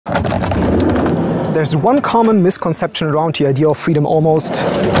There's one common misconception around the idea of freedom almost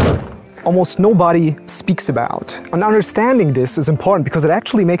nobody speaks about. And understanding this is important because it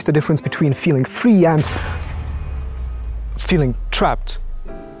actually makes the difference between feeling free and feeling trapped.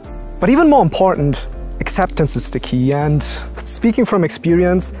 But even more important, acceptance is the key. And speaking from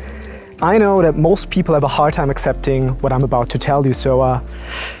experience, I know that most people have a hard time accepting what I'm about to tell you, so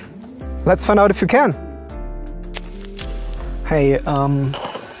let's find out if you can. Hey,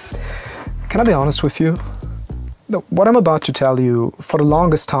 can I be honest with you? What I'm about to tell you, for the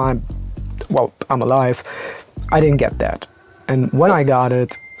longest time, well, I'm alive, I didn't get that. And when I got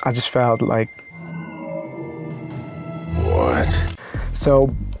it, I just felt like... What?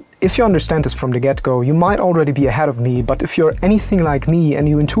 So, if you understand this from the get-go, you might already be ahead of me, but if you're anything like me and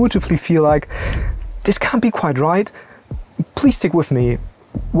you intuitively feel like this can't be quite right, please stick with me.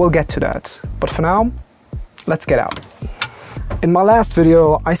 We'll get to that. But for now, let's get out. In my last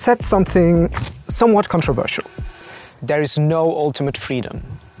video, I said something somewhat controversial. There is no ultimate freedom.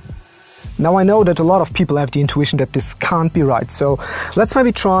 Now I know that a lot of people have the intuition that this can't be right, so let's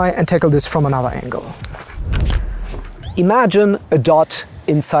maybe try and tackle this from another angle. Imagine a dot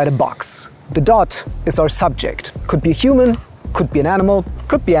inside a box. The dot is our subject. Could be a human, could be an animal,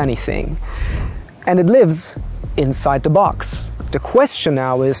 could be anything. And it lives inside the box. The question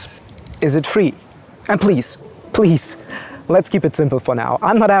now is it free? And please, let's keep it simple for now.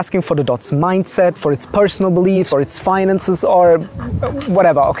 I'm not asking for the dot's mindset, for its personal beliefs, or its finances, or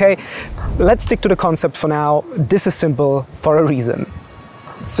whatever, okay? Let's stick to the concept for now. This is simple for a reason.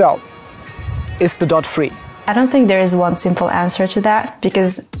 So, is the dot free? I don't think there is one simple answer to that,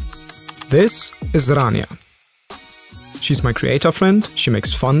 because... This is Rania. She's my creator friend, she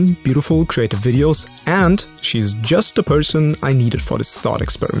makes fun, beautiful, creative videos, and she's just the person I needed for this thought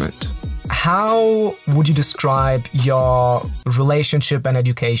experiment. How would you describe your relationship and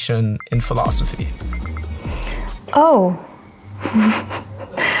education in philosophy? Oh.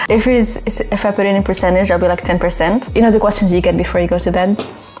 If I put it in percentage, I'll be like 10%. You know the questions you get before you go to bed?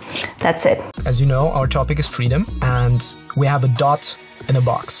 That's it. As you know, our topic is freedom, and we have a dot in a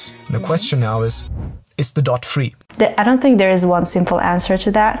box. And the question now is the dot free? I don't think there is one simple answer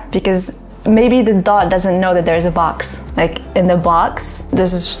to that, because maybe the dot doesn't know that there is a box. Like in the box,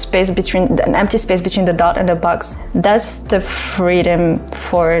 there's a space between, an empty space between the dot and the box. That's the freedom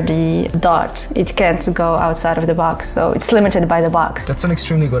for the dot. It can't go outside of the box, so it's limited by the box. That's an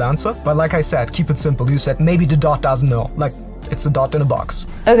extremely good answer, but like I said, keep it simple. You said maybe the dot doesn't know. Like, it's a dot in a box.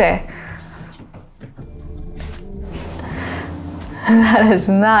 Okay. That is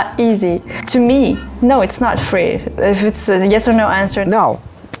not easy. To me, no, it's not free. If it's a yes or no answer... No,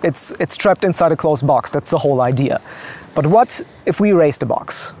 it's trapped inside a closed box. That's the whole idea. But what if we erase the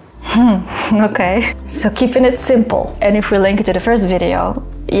box? Okay. So keeping it simple. And if we link it to the first video,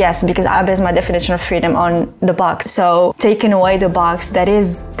 yes, because I base my definition of freedom on the box. So taking away the box, that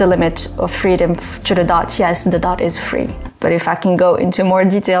is the limit of freedom to the dot. Yes, the dot is free. But if I can go into more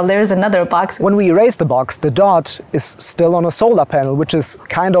detail, there's another box. When we erase the box, the dot is still on a solar panel, which is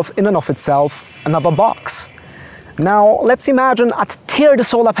kind of in and of itself another box. Now, let's imagine I'd tear the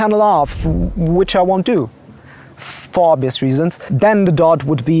solar panel off, which I won't do, for obvious reasons. Then the dot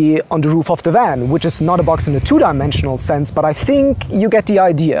would be on the roof of the van, which is not a box in the two-dimensional sense, but I think you get the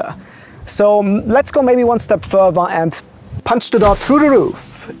idea. So let's go maybe one step further and punch the dot through the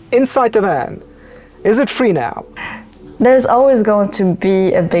roof, inside the van. Is it free now? There's always going to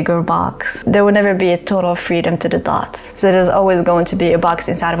be a bigger box. There will never be a total freedom to the dots. So there's always going to be a box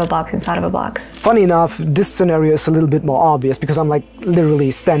inside of a box inside of a box. Funny enough, this scenario is a little bit more obvious because I'm like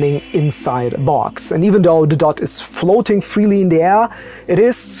literally standing inside a box. And even though the dot is floating freely in the air, it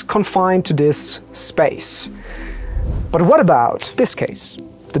is confined to this space. But what about this case?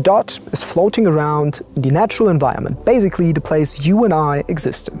 The dot is floating around in the natural environment, basically the place you and I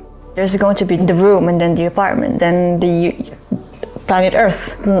exist in. There's going to be the room, and then the apartment, then the planet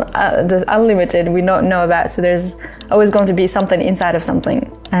Earth. There's unlimited, we don't know that, so there's always going to be something inside of something.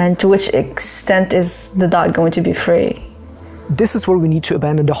 And to which extent is the dot going to be free? This is where we need to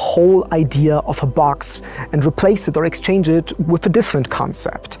abandon the whole idea of a box and replace it or exchange it with a different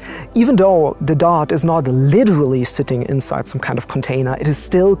concept. Even though the dot is not literally sitting inside some kind of container, it is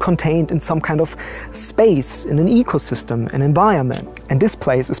still contained in some kind of space, in an ecosystem, an environment. And this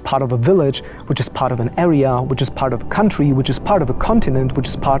place is part of a village, which is part of an area, which is part of a country, which is part of a continent, which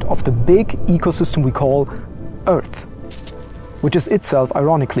is part of the big ecosystem we call Earth, which is itself,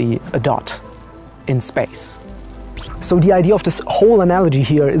 ironically, a dot in space. So the idea of this whole analogy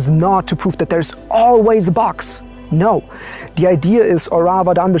here is not to prove that there's always a box. No. The idea is, or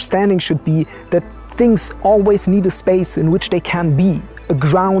rather the understanding should be, that things always need a space in which they can be. a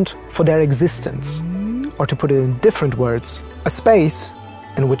ground for their existence. Or to put it in different words, a space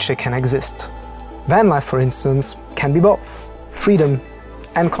in which they can exist. Van life, for instance, can be both freedom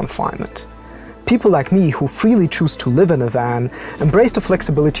and confinement. People like me who freely choose to live in a van embrace the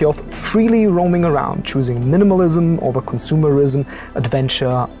flexibility of freely roaming around, choosing minimalism over consumerism,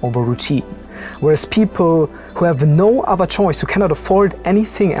 adventure over routine. Whereas people who have no other choice, who cannot afford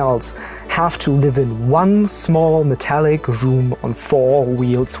anything else, have to live in one small metallic room on 4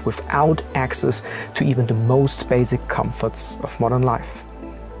 wheels without access to even the most basic comforts of modern life.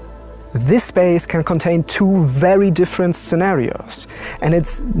 This space can contain 2 very different scenarios, and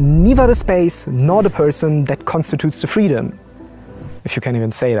it's neither the space nor the person that constitutes the freedom, if you can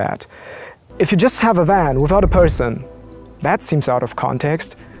even say that. If you just have a van without a person, that seems out of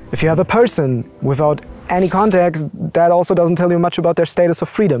context. If you have a person without any context, that also doesn't tell you much about their status of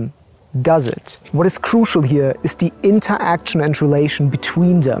freedom, does it? What is crucial here is the interaction and relation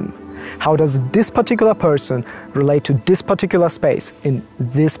between them. How does this particular person relate to this particular space in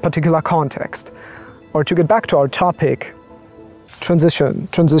this particular context? Or to get back to our topic, transition,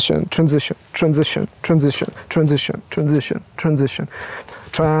 transition, transition, transition, transition, transition, transition, transition,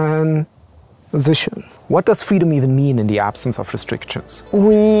 transition. What does freedom even mean in the absence of restrictions?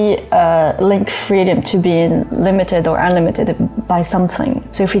 We link freedom to being limited or unlimited by something.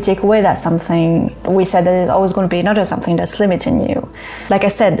 So if we take away that something, we said that there's always going to be another something that's limiting you. Like I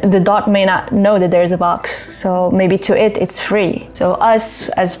said, the dot may not know that there's a box, so maybe to it, it's free. So us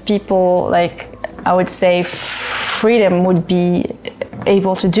as people, like I would say freedom would be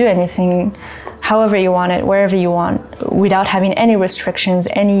able to do anything however you want it, wherever you want, without having any restrictions,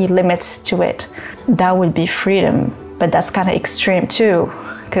 any limits to it. That would be freedom. But that's kind of extreme too,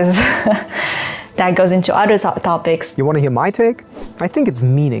 because that goes into other topics. You want to hear my take? I think it's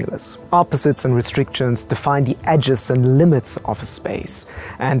meaningless. Opposites and restrictions define the edges and limits of a space.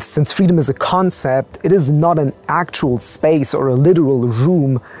 And since freedom is a concept, it is not an actual space or a literal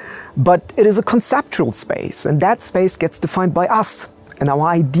room, but it is a conceptual space, and that space gets defined by us and our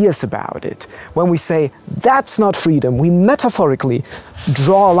ideas about it. When we say, that's not freedom, we metaphorically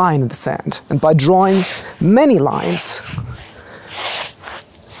draw a line in the sand. And by drawing many lines,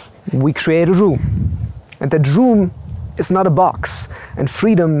 we create a room. And that room is not a box, and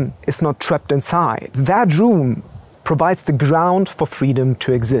freedom is not trapped inside. That room provides the ground for freedom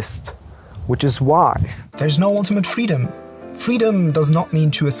to exist, which is why there's no ultimate freedom. Freedom does not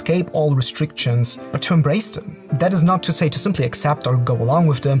mean to escape all restrictions, but to embrace them. That is not to say to simply accept or go along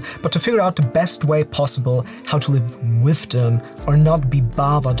with them, but to figure out the best way possible how to live with them or not be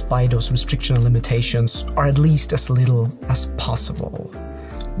bothered by those restrictions and limitations, or at least as little as possible.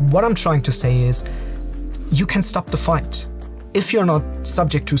 What I'm trying to say is, you can stop the fight. If you're not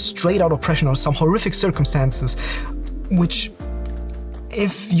subject to straight-out oppression or some horrific circumstances, which,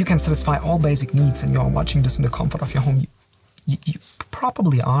 if you can satisfy all basic needs and you're watching this in the comfort of your home, you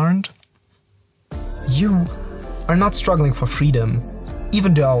probably aren't. You are not struggling for freedom,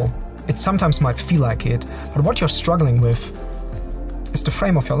 even though it sometimes might feel like it, but what you're struggling with is the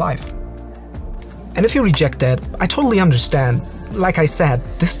frame of your life. And if you reject that, I totally understand. Like I said,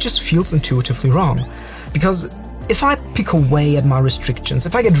 this just feels intuitively wrong. Because if I pick away at my restrictions,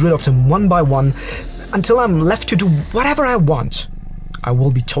 if I get rid of them one by one, until I'm left to do whatever I want, I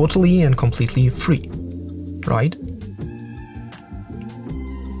will be totally and completely free, right?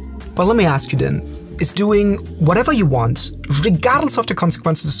 But let me ask you then, is doing whatever you want, regardless of the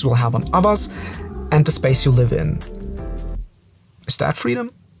consequences this will have on others and the space you live in, is that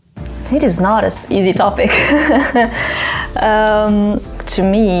freedom? It is not an easy topic. To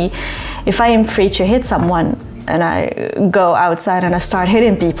me, if I am free to hit someone and I go outside and I start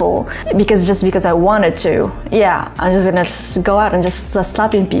hitting people just because I wanted to, yeah, I'm just gonna go out and just start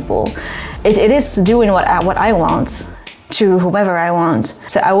slapping people. It is doing what I want to whomever I want.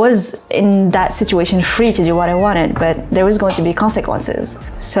 So I was in that situation free to do what I wanted, but there was going to be consequences.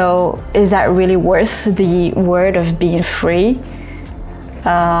 So is that really worth the word of being free?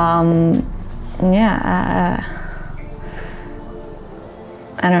 I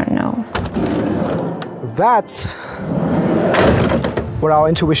don't know. That's where our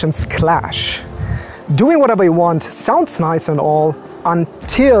intuitions clash. Doing whatever you want sounds nice and all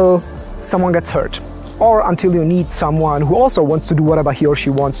until someone gets hurt. Or until you need someone who also wants to do whatever he or she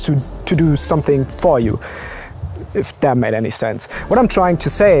wants to do something for you. If that made any sense. What I'm trying to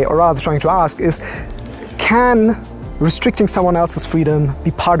say, or rather trying to ask, is can restricting someone else's freedom be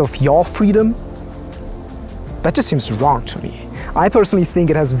part of your freedom? That just seems wrong to me. I personally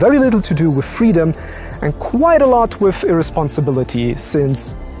think it has very little to do with freedom and quite a lot with irresponsibility,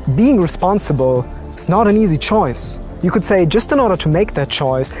 since being responsible is not an easy choice. You could say, just in order to make that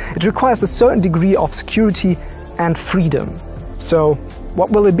choice, it requires a certain degree of security and freedom. So,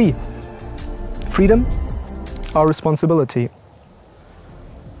 what will it be? Freedom or responsibility?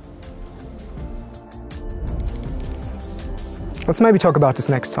 Let's maybe talk about this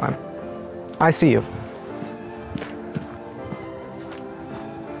next time. I see you.